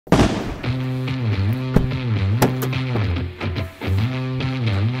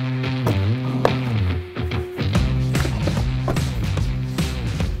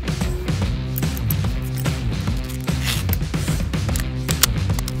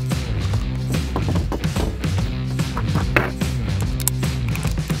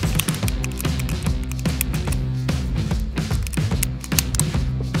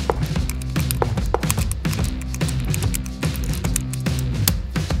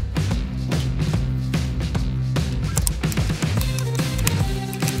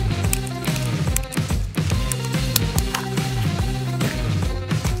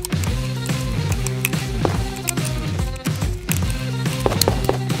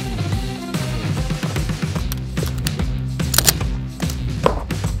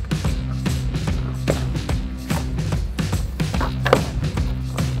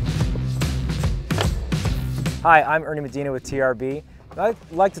Hi, I'm Ernie Medina with TRB. I'd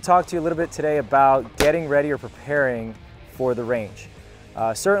like to talk to you a little bit today about getting ready or preparing for the range.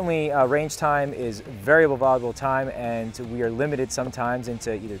 Certainly range time is variable valuable time, and we are limited sometimes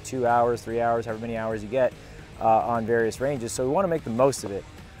into either 2 hours, 3 hours, however many hours you get on various ranges, so we want to make the most of it.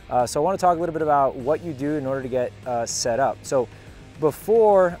 So I want to talk a little bit about what you do in order to get set up. So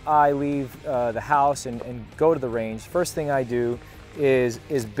before I leave the house and go to the range, first thing I do is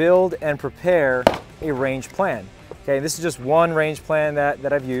build and prepare a range plan. Okay, this is just one range plan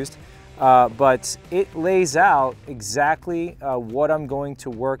that I've used, but it lays out exactly what I'm going to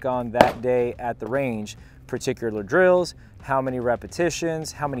work on that day at the range, particular drills, how many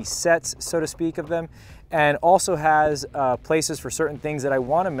repetitions, how many sets, so to speak, of them, and also has places for certain things that I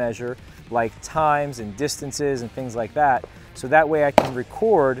want to measure, like times and distances and things like that, so that way I can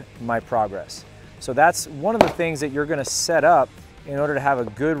record my progress. So that's one of the things that you're going to set up in order to have a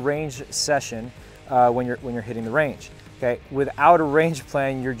good range session when you're hitting the range. Okay, without a range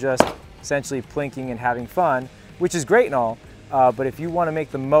plan, you're just essentially plinking and having fun, which is great and all, but if you want to make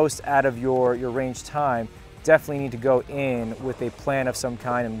the most out of your range time, definitely need to go in with a plan of some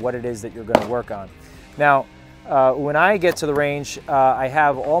kind and what it is that you're going to work on. Now, when I get to the range, I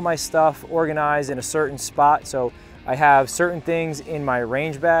have all my stuff organized in a certain spot. So I have certain things in my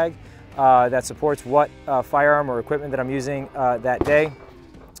range bag that supports what firearm or equipment that I'm using that day.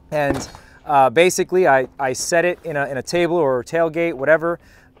 And basically I set it in a table or tailgate, whatever,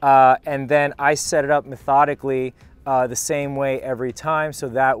 and then I set it up methodically the same way every time, so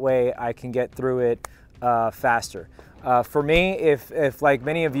that way I can get through it faster. For me, if like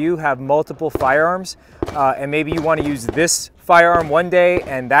many of you have multiple firearms and maybe you want to use this firearm one day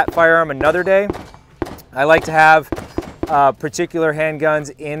and that firearm another day, I like to have particular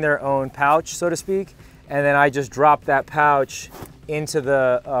handguns in their own pouch, so to speak, and then I just drop that pouch into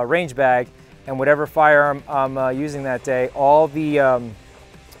the range bag, and whatever firearm I'm using that day, all the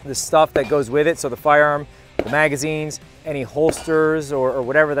stuff that goes with it, so the firearm, the magazines, any holsters or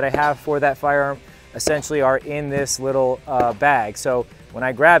whatever that I have for that firearm, essentially are in this little bag. So when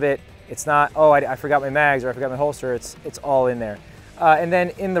I grab it, it's not, oh, I forgot my mags or I forgot my holster, it's all in there. And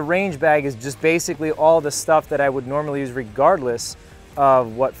then in the range bag is just basically all the stuff that I would normally use regardless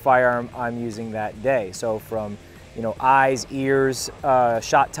of what firearm I'm using that day. So from, you know, eyes, ears,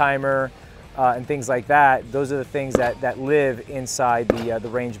 shot timer, and things like that. Those are the things that live inside the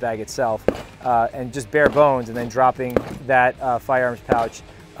range bag itself, and just bare bones, and then dropping that firearms pouch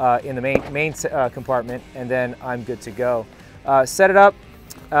in the main compartment, and then I'm good to go. Set it up.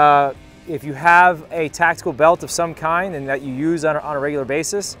 If you have a tactical belt of some kind and that you use on a regular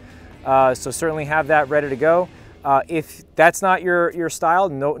basis, so certainly have that ready to go. If that's not your style,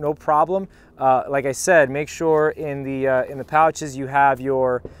 no problem. Like I said, make sure in the pouches you have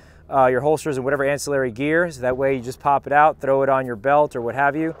your holsters and whatever ancillary gear, so that way you just pop it out, throw it on your belt or what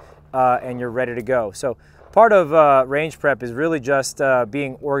have you, and you're ready to go. So part of range prep is really just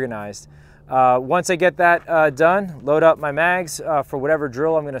being organized. Once I get that done, load up my mags for whatever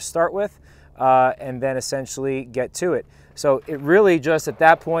drill I'm going to start with, and then essentially get to it. So it really just at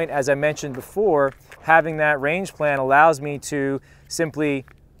that point, as I mentioned before, having that range plan allows me to simply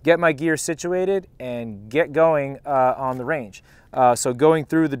get my gear situated and get going on the range. So going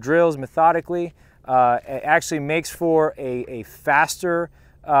through the drills methodically it actually makes for a faster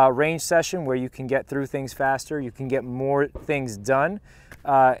range session where you can get through things faster, you can get more things done,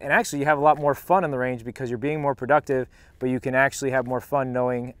 and actually you have a lot more fun in the range because you're being more productive, but you can actually have more fun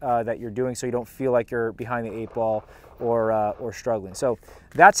knowing that you're doing, so you don't feel like you're behind the 8 ball or struggling. So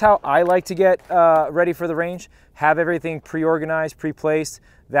that's how I like to get ready for the range. Have everything pre-organized, pre-placed.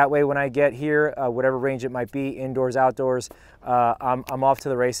 That way when I get here, whatever range it might be, indoors, outdoors, I'm off to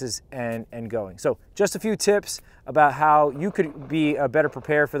the races and going. So just a few tips about how you could be better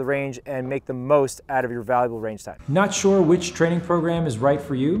prepared for the range and make the most out of your valuable range time. Not sure which training program is right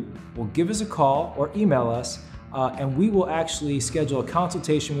for you? Well, give us a call or email us, and we will actually schedule a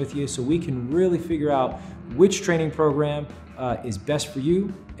consultation with you so we can really figure out which training program is best for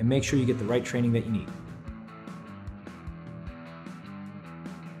you and make sure you get the right training that you need.